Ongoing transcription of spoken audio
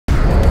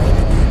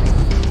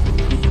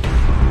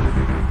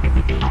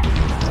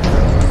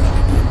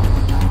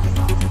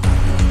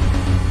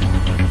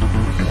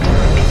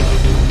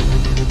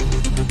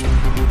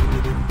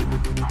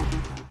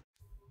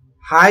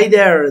Hi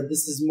there,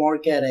 this is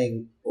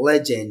marketing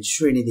legend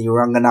Srinidhi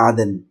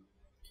Ranganathan.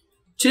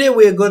 Today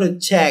we are going to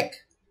check,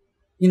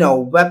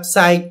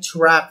 website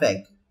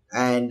traffic,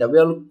 and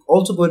we're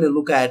also going to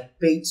look at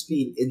page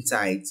speed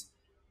insights.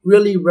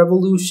 Really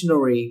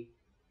revolutionary,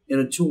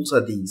 tools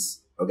are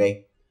these.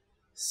 Okay,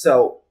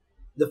 so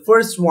the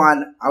first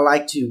one I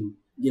like to,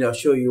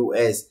 show you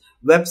is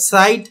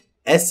website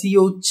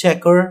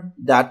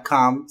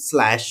SEOchecker.com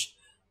slash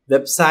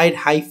website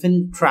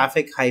hyphen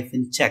traffic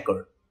hyphen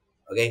checker.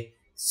 Okay,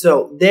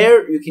 so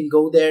there you can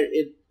go there.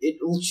 It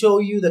will show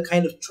you the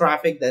kind of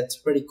traffic that's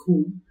pretty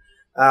cool,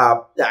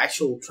 the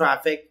actual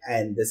traffic,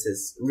 and this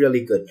is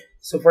really good.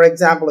 So for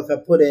example, if I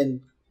put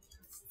in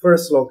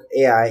first look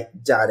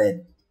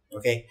AI.in,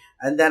 okay,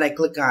 and then I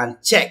click on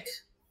check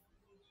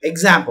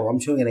example, I'm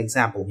showing an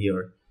example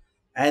here,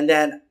 and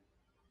then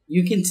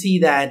you can see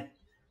that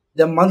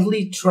the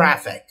monthly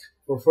traffic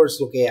for first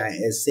look AI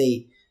is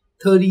say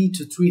 30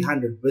 to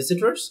 300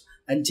 visitors,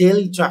 and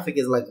daily traffic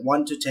is like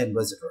 1 to 10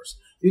 visitors.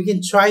 You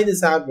can try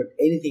this out with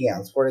anything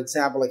else. For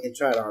example, I can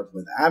try it out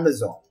with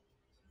Amazon.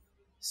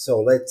 So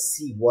let's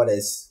see what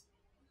is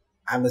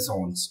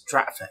Amazon's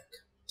traffic.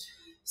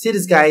 See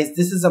this, guys,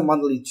 this is a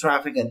monthly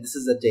traffic and this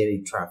is a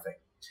daily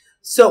traffic.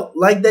 So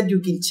like that,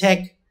 you can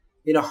check,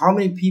 how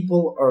many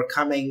people are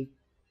coming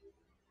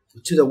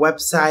to the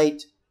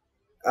website.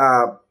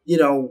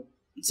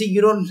 See,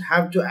 you don't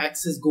have to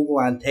access Google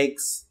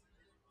Analytics.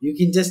 You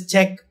can just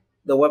check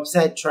the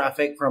website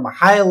traffic from a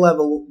higher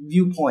level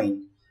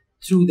viewpoint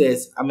through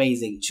this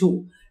amazing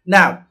tool.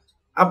 Now,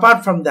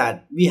 apart from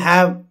that, we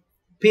have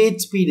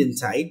page speed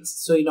insights.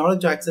 So in order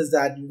to access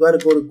that, you got to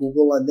go to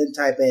Google and then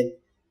type in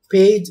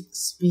page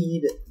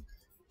speed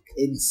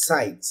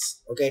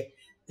insights. Okay,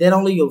 then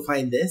only you'll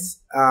find this.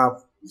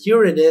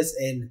 Here it is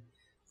in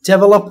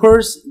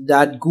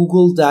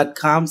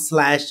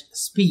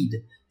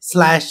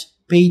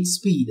developers.google.com/speed/page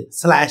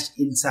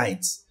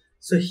speed/insights.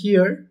 So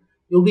here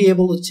you'll be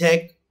able to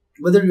check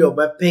whether your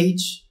web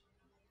page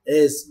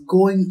is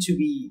going to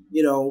be,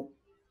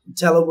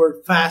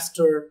 delivered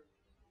faster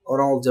on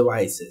all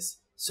devices.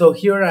 So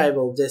here I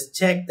will just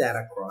check that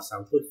across.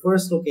 I'll put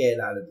first look at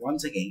it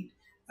once again.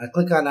 I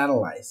click on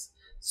analyze.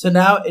 So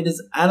now it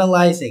is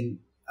analyzing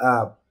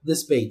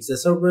this page. The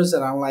servers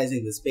are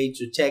analyzing this page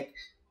to check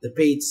the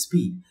page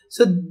speed.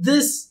 So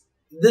this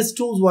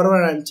tools,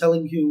 whatever I'm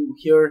telling you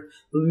here,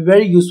 will be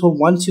very useful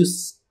once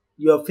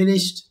you have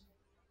finished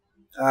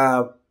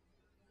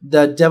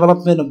the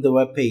development of the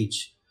web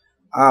page.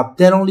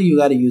 Then only you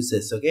got to use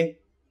this. Okay,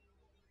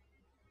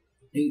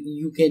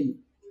 you can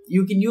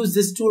use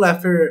this tool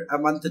after a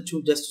month or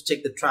two just to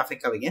check the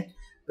traffic coming in,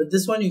 but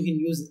this one you can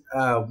use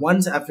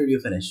once after you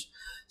finish.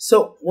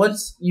 So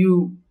once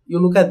you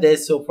look at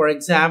this, so for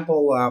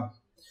example,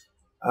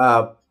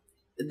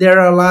 there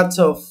are lots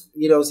of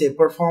say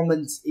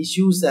performance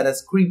issues that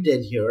has creeped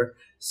in here.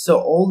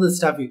 So all this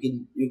stuff you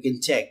can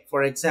check.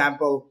 For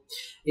example,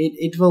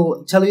 it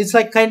will tell you, it's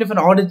like kind of an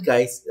audit,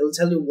 guys. It'll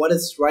tell you what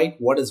is right,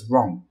 what is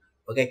wrong.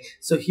 Okay,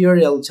 so here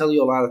it'll tell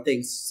you a lot of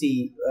things.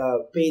 See,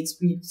 page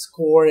speed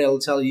score, it'll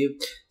tell you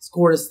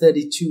score is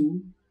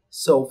 32.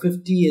 So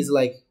 50 is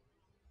like,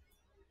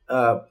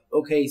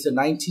 okay, so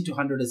 90 to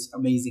 100 is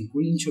amazing.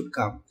 Green should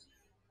come.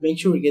 Make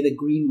sure you get the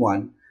green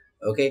one.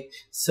 Okay,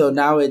 so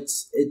now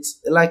it's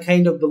like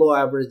kind of below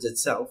average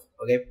itself.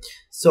 Okay,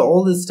 so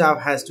all this stuff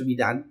has to be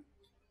done.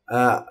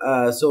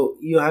 So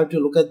you have to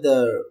look at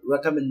the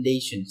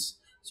recommendations.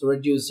 So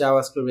reduce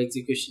JavaScript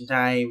execution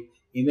time,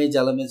 image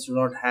elements do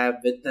not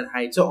have width and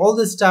height. So all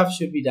this stuff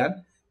should be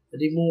done.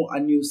 Remove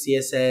unused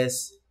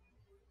CSS,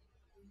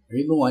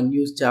 remove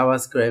unused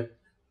JavaScript,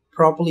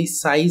 properly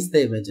size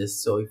the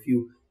images. So if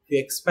you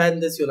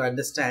expand this, you'll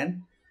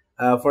understand.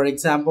 For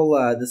example,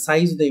 the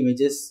size of the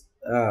images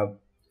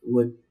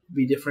would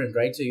be different,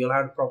 right? So you'll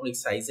have to properly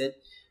size it.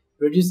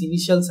 Reduce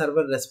initial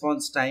server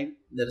response time.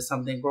 There is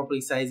something, properly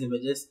size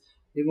images.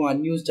 Remove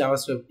unused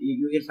JavaScript.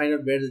 You can find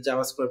out where the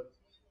JavaScript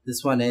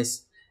this one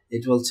is.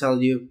 It will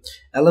tell you.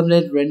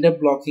 Eliminate render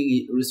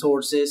blocking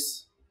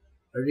resources.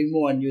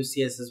 Remove unused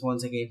CSS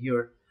once again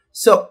here.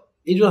 So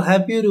it will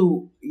help you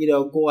to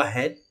go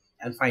ahead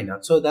and find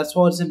out. So that's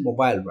what's in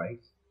mobile,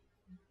 right?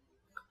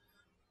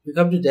 You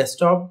come to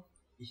desktop.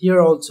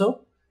 Here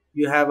also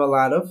you have a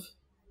lot of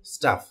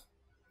stuff.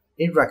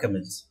 It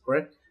recommends,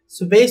 correct?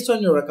 So based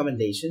on your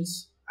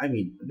recommendations,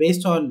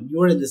 based on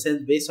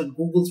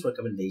Google's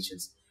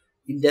recommendations,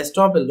 in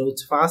desktop it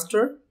loads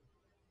faster,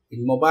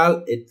 in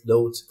mobile it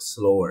loads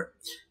slower.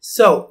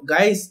 So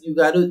guys, you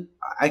got to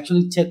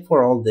actually check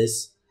for all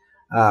this,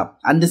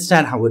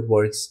 understand how it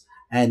works,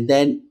 and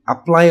then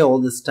apply all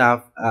this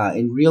stuff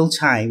in real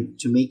time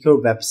to make your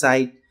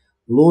website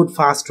load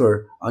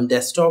faster on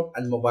desktop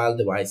and mobile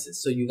devices.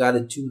 So you got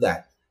to do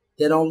that.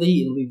 Then only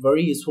it'll be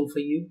very useful for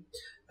you.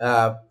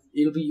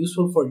 It'll be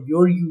useful for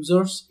your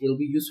users. It'll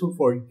be useful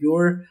for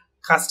your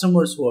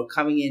customers who are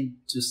coming in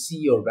to see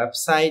your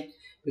website,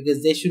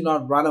 because they should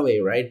not run away,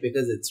 right?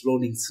 Because it's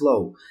loading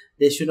slow.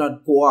 They should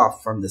not go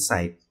off from the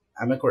site.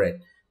 Am I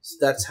correct? So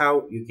that's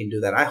how you can do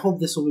that. I hope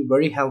this will be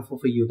very helpful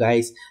for you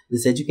guys.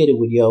 This educated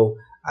video.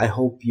 I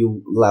hope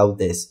you love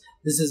this.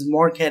 This is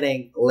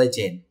marketing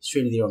legend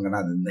Srinidhi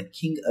Ranganathan, the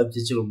king of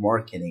digital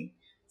marketing,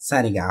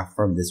 signing off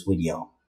from this video.